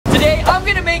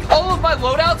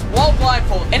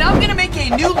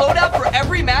a new loadout for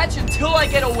every match until I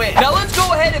get a win. Now let's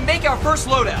go ahead and make our first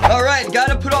loadout. All right,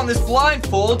 gotta put on this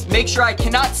blindfold, make sure I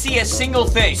cannot see a single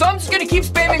thing. So I'm just gonna keep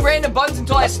spamming random buttons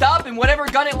until I stop, and whatever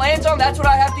gun it lands on, that's what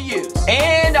I have to use.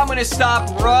 And I'm gonna stop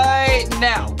right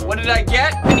now. What did I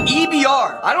get? An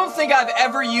EBR. I don't think I've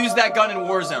ever used that gun in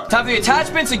Warzone. Time for the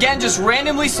attachments. Again, just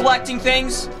randomly selecting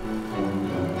things.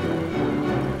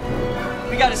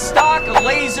 We got a stock, a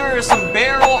laser, some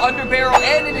barrel, under barrel,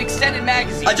 and an extended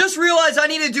magazine. I just realized I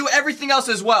need to do everything else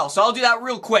as well, so I'll do that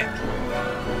real quick.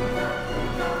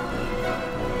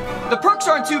 The perks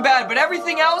aren't too bad, but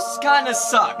everything else kind of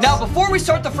sucks. Now, before we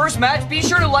start the first match, be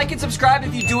sure to like and subscribe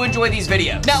if you do enjoy these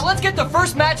videos. Now, let's get the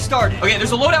first match started. Okay,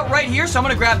 there's a loadout right here, so I'm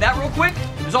gonna grab that real quick.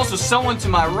 There's also someone to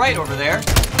my right over there.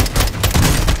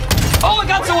 Oh, I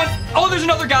got someone. Oh, there's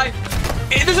another guy.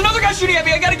 There's another guy shooting at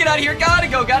me. I gotta get out of here. Gotta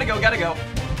go.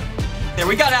 There,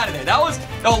 we got out of there. That was,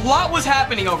 a lot was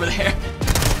happening over there.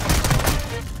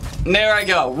 There I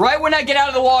go. Right when I get out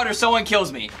of the water, someone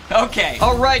kills me. Okay.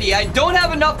 Alrighty, I don't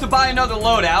have enough to buy another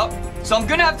loadout, so I'm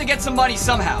gonna have to get some money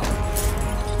somehow.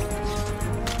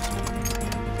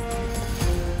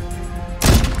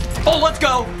 Oh, let's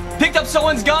go. Picked up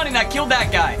someone's gun and I killed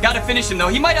that guy. Gotta finish him though.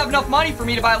 He might have enough money for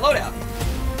me to buy a loadout.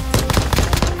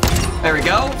 There we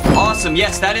go. Awesome.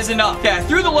 Yes, that is enough. Okay, I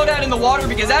threw the loadout in the water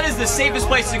because that is the safest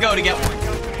place to go to get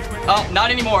one. Oh,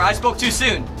 not anymore. I spoke too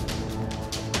soon.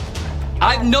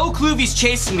 I have no clue if he's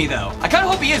chasing me, though. I kind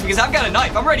of hope he is because I've got a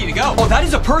knife. I'm ready to go. Oh, that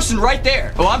is a person right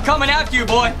there. Oh, I'm coming after you,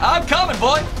 boy. I'm coming,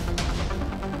 boy.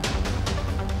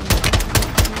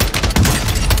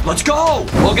 Let's go.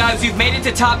 Well, guys, we've made it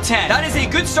to top 10. That is a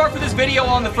good start for this video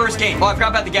on the first game. Oh, I forgot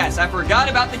about the gas. I forgot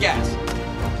about the gas.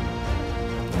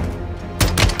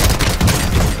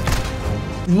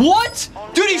 What?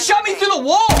 Dude, he shot me through the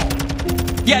wall.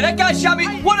 Yeah, that guy shot me.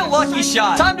 What a lucky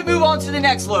shot. Time to move on to the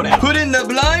next loadout. Putting the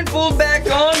blindfold back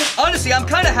on. Honestly, I'm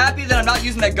kind of happy that I'm not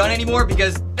using that gun anymore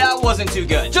because that wasn't too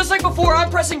good. Just like before, I'm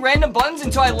pressing random buttons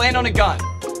until I land on a gun.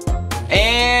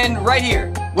 And right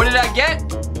here. What did I get?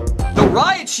 The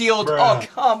riot shield. Bruh. Oh,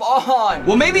 come on.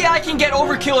 Well, maybe I can get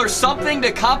overkill or something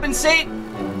to compensate.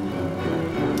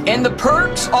 And the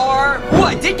perks are... Oh,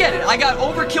 I did get it. I got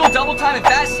overkill, double time, and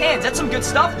fast hands. That's some good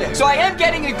stuff there. So I am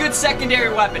getting a good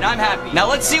secondary weapon. I'm happy. Now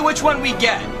let's see which one we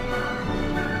get.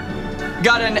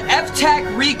 Got an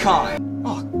F-Tac Recon.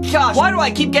 Oh, gosh. Why do I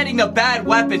keep getting the bad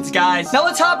weapons, guys? Now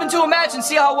let's hop into a match and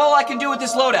see how well I can do with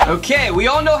this loadout. Okay, we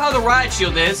all know how the riot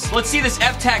shield is. Let's see this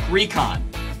F-Tac Recon.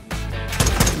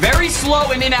 Very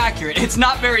slow and inaccurate. It's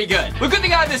not very good. The good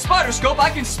thing I have this spotter scope,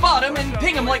 I can spot him and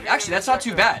ping him like... Actually, that's not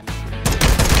too bad.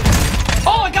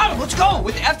 Oh, I got him. Let's go.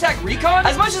 With the F-Tac Recon,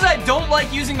 as much as I don't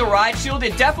like using the riot shield,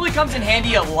 it definitely comes in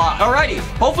handy a lot. Alrighty.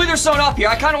 Hopefully there's someone up here.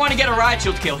 I kind of want to get a riot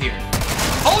shield kill here.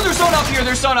 Oh, there's someone up here.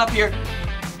 There's someone up here.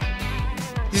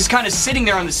 He's just kind of sitting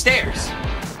there on the stairs.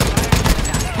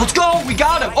 Let's go. We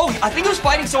got him. Oh, I think he was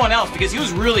fighting someone else because he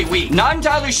was really weak. Not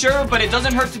entirely sure, but it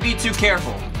doesn't hurt to be too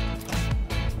careful.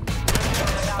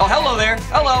 Oh, hello there.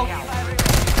 Hello.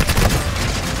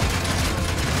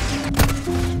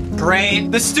 Great.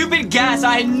 The stupid gas.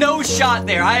 I had no shot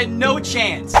there. I had no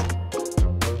chance.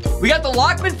 We got the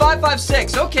Lockman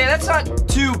 5.56. Okay, that's not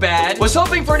too bad. Was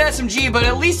hoping for an SMG, but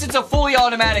at least it's a fully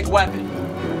automatic weapon.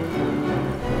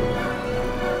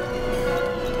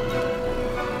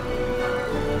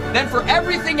 Then for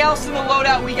everything else in the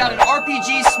loadout, we got an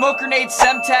RPG, smoke grenade,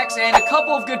 Semtex, and a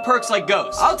couple of good perks like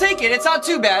Ghost. I'll take it. It's not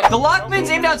too bad. The Lockman's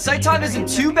aimed out sight time isn't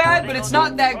too bad, but it's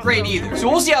not that great either. So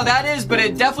we'll see how that is, but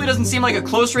it definitely doesn't seem like a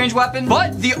close range weapon.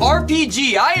 But the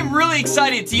RPG, I am really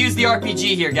excited to use the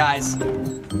RPG here, guys.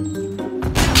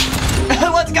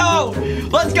 Let's go.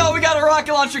 Let's go. We got a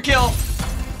rocket launcher kill.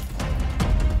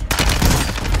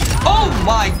 Oh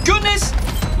my goodness.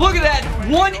 Look at that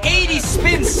 180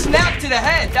 spin snap to the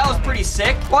head. That was pretty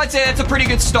sick. Well, I'd say that's a pretty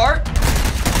good start.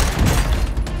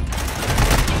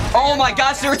 Oh my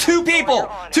gosh, there were two people.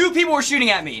 Two people were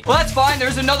shooting at me. Well, that's fine.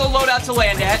 There's another loadout to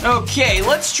land at. Okay,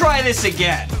 let's try this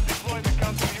again.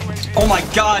 Oh my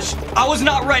gosh, I was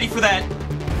not ready for that.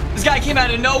 This guy came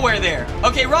out of nowhere there.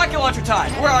 Okay, rocket launcher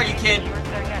time. Where are you, kid?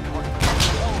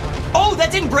 Oh,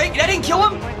 that didn't break. That didn't kill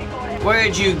him?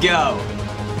 Where'd you go?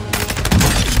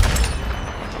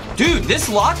 Dude, this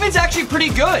Lockman's actually pretty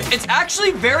good. It's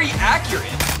actually very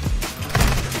accurate.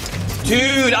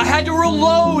 Dude, I had to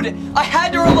reload. I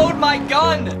had to reload my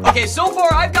gun. Okay, so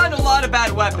far I've gotten a lot of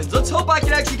bad weapons. Let's hope I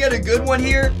can actually get a good one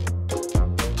here.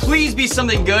 Please be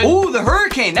something good. Ooh, the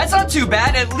Hurricane. That's not too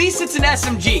bad. At least it's an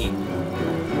SMG.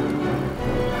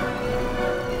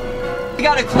 We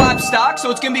got a collapse stock,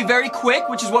 so it's gonna be very quick,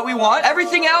 which is what we want.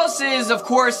 Everything else is, of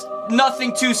course,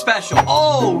 nothing too special.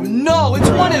 Oh no,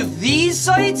 it's one of these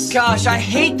sights? Gosh, I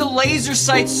hate the laser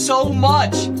sights so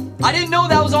much. I didn't know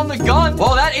that was on the gun.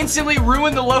 Well, that instantly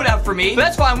ruined the loadout for me. But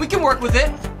that's fine, we can work with it.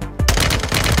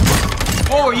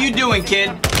 What were you doing, kid?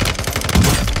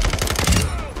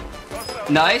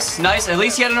 Nice, nice. At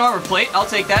least he had an armor plate. I'll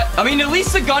take that. I mean, at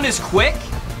least the gun is quick.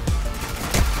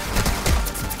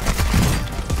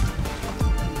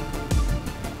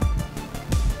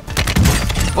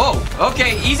 Whoa,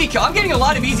 okay, easy kill. I'm getting a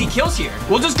lot of easy kills here.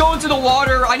 We'll just go into the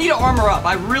water. I need to armor up.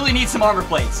 I really need some armor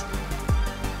plates.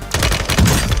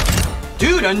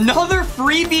 Dude, another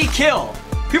freebie kill.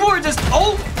 People are just,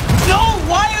 oh,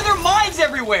 no, why are there mines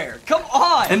everywhere? Come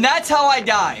on. And that's how I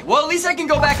die. Well, at least I can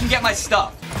go back and get my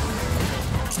stuff.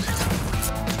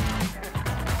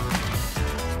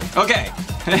 Okay,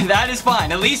 that is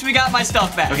fine. At least we got my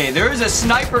stuff back. Okay, there is a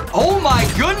sniper. Oh my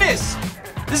goodness.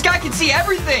 This guy can see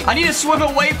everything. I need to swim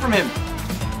away from him.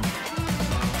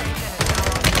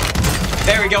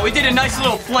 There we go. We did a nice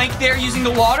little flank there using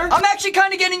the water. I'm actually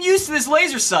kind of getting used to this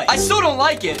laser sight. I still don't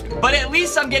like it, but at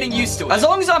least I'm getting used to it. As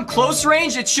long as I'm close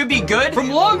range, it should be good. From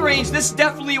long range, this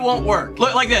definitely won't work.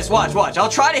 Look like this. Watch, watch. I'll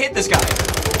try to hit this guy.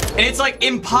 And it's like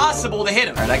impossible to hit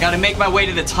him. All right, I got to make my way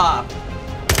to the top.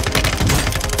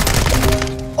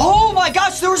 Oh my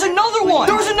gosh, there was another one.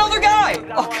 There was another guy.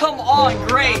 Oh, come on,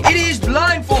 great. It is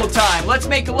blindfold time. Let's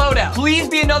make a loadout. Please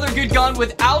be another good gun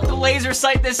without the laser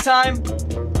sight this time.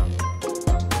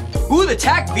 Ooh, the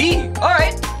TAC V. All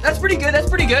right, that's pretty good, that's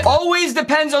pretty good. Always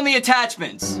depends on the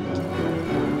attachments.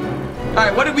 All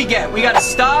right, what did we get? We got a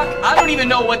stock. I don't even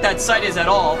know what that sight is at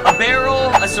all. A barrel,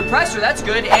 a suppressor, that's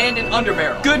good, and an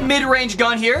underbarrel. Good mid-range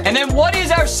gun here. And then what is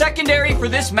our secondary for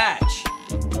this match?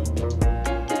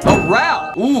 A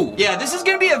round. Ooh. Yeah, this is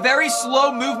gonna be a very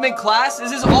slow movement class.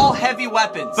 This is all heavy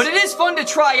weapons. But it is fun to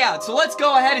try out, so let's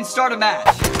go ahead and start a match.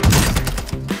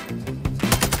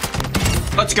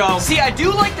 Let's go. See, I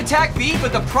do like the TAC V,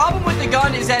 but the problem with the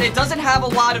gun is that it doesn't have a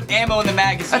lot of ammo in the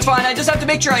magazine. That's fine, I just have to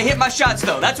make sure I hit my shots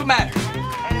though. That's what matters.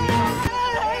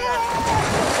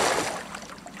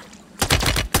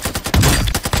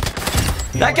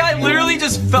 That guy literally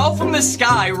just fell from the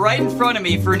sky right in front of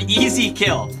me for an easy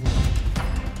kill.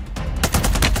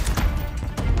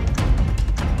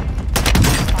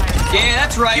 Yeah,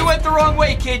 that's right. You went the wrong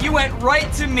way, kid. You went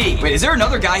right to me. Wait, is there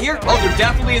another guy here? Oh, there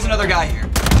definitely is another guy here.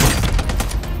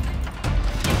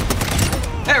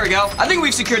 There we go. I think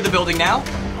we've secured the building now.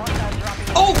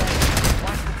 Oh!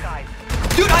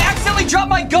 Dude, I accidentally dropped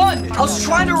my gun. I was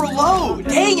trying to reload.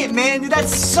 Dang it, man. Dude, that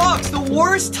sucks. The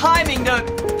worst timing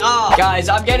to... Ah. Guys,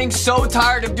 I'm getting so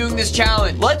tired of doing this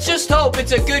challenge. Let's just hope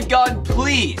it's a good gun,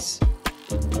 please.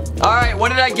 All right, what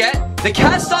did I get? The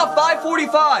cast-off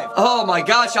 545. Oh my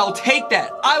gosh, I'll take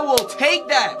that. I will take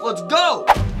that. Let's go.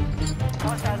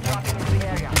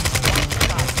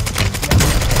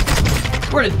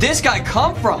 Where did this guy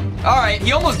come from? All right,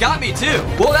 he almost got me too.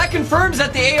 Well, that confirms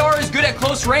that the AR is good at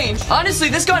close range. Honestly,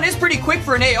 this gun is pretty quick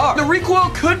for an AR. The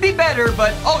recoil could be better,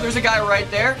 but oh, there's a guy right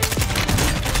there.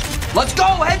 Let's go,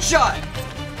 headshot.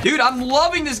 Dude, I'm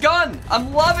loving this gun.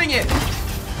 I'm loving it.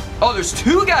 Oh, there's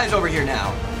two guys over here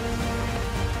now.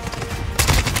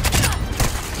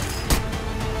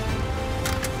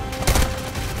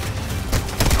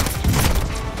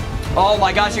 Oh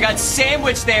my gosh, I got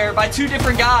sandwiched there by two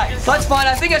different guys. That's fine.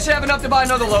 I think I should have enough to buy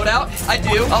another loadout. I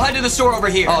do. I'll head to the store over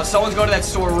here. Oh, someone's going to that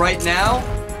store right now.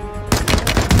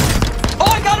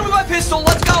 Oh, I got him with my pistol.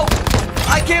 Let's go.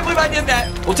 I can't believe I did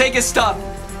that. We'll take his stuff.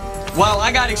 Wow, I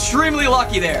got extremely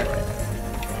lucky there.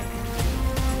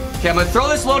 Okay, I'm going to throw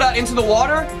this loadout into the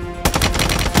water.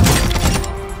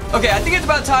 Okay, I think it's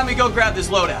about time we go grab this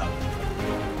loadout.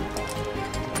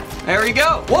 There we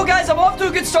go. Well, guys, I'm off to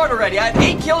a good start already. I have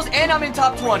 8 kills, and I'm in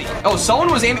top 20. Oh, someone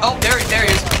was aiming. Oh, there he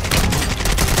is.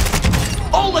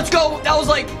 Oh, let's go. That was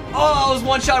like, oh, I was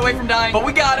one shot away from dying. But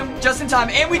we got him just in time,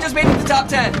 and we just made it to the top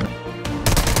 10.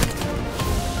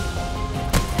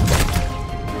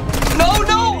 No,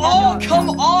 no. Oh, come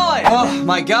on. Oh,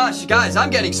 my gosh. Guys, I'm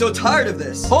getting so tired of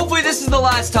this. Hopefully, this is the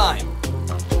last time.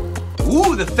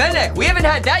 Ooh, the Fennec. We haven't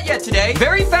had that yet today.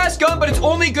 Very fast gun, but it's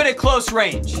only good at close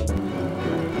range.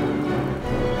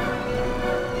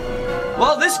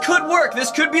 Well, this could work.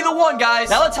 This could be the one, guys.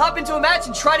 Now let's hop into a match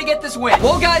and try to get this win.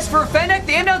 Well, guys, for a Fennec,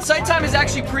 the aim-down sight time is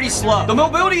actually pretty slow. The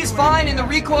mobility is fine, and the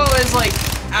recoil is, like,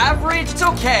 average. It's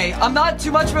okay. I'm not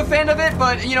too much of a fan of it,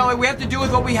 but, you know, we have to do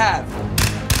with what we have.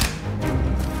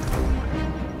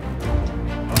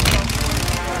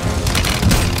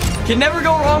 Can never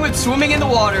go wrong with swimming in the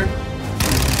water.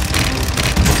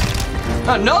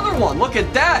 Another one. Look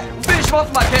at that. Finish him off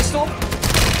with my pistol.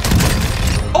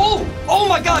 Oh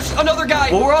my gosh, another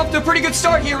guy. Well, we're off to a pretty good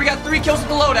start here. We got 3 kills with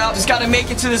the loadout. Just gotta make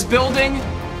it to this building.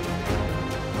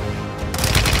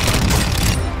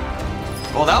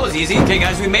 Well, that was easy. Okay,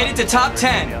 guys, we made it to top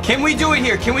 10. Can we do it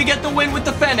here? Can we get the win with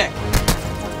the Fennec?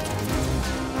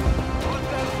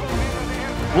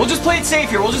 We'll just play it safe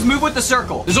here. We'll just move with the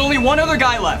circle. There's only one other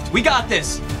guy left. We got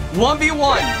this.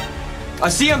 1v1. I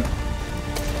see him.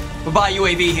 Bye-bye,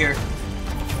 UAV here.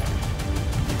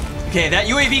 Okay, that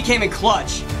UAV came in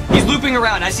clutch. He's looping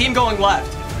around. I see him going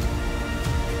left.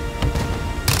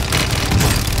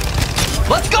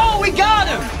 Let's go! We got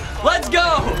him! Let's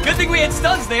go! Good thing we had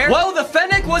stuns there. Well, the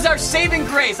Fennec was our saving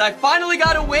grace. I finally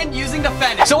got a win using the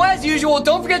Fennec. So as usual,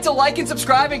 don't forget to like and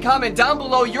subscribe and comment down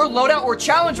below your loadout or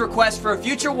challenge request for a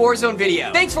future Warzone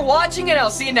video. Thanks for watching, and I'll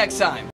see you next time.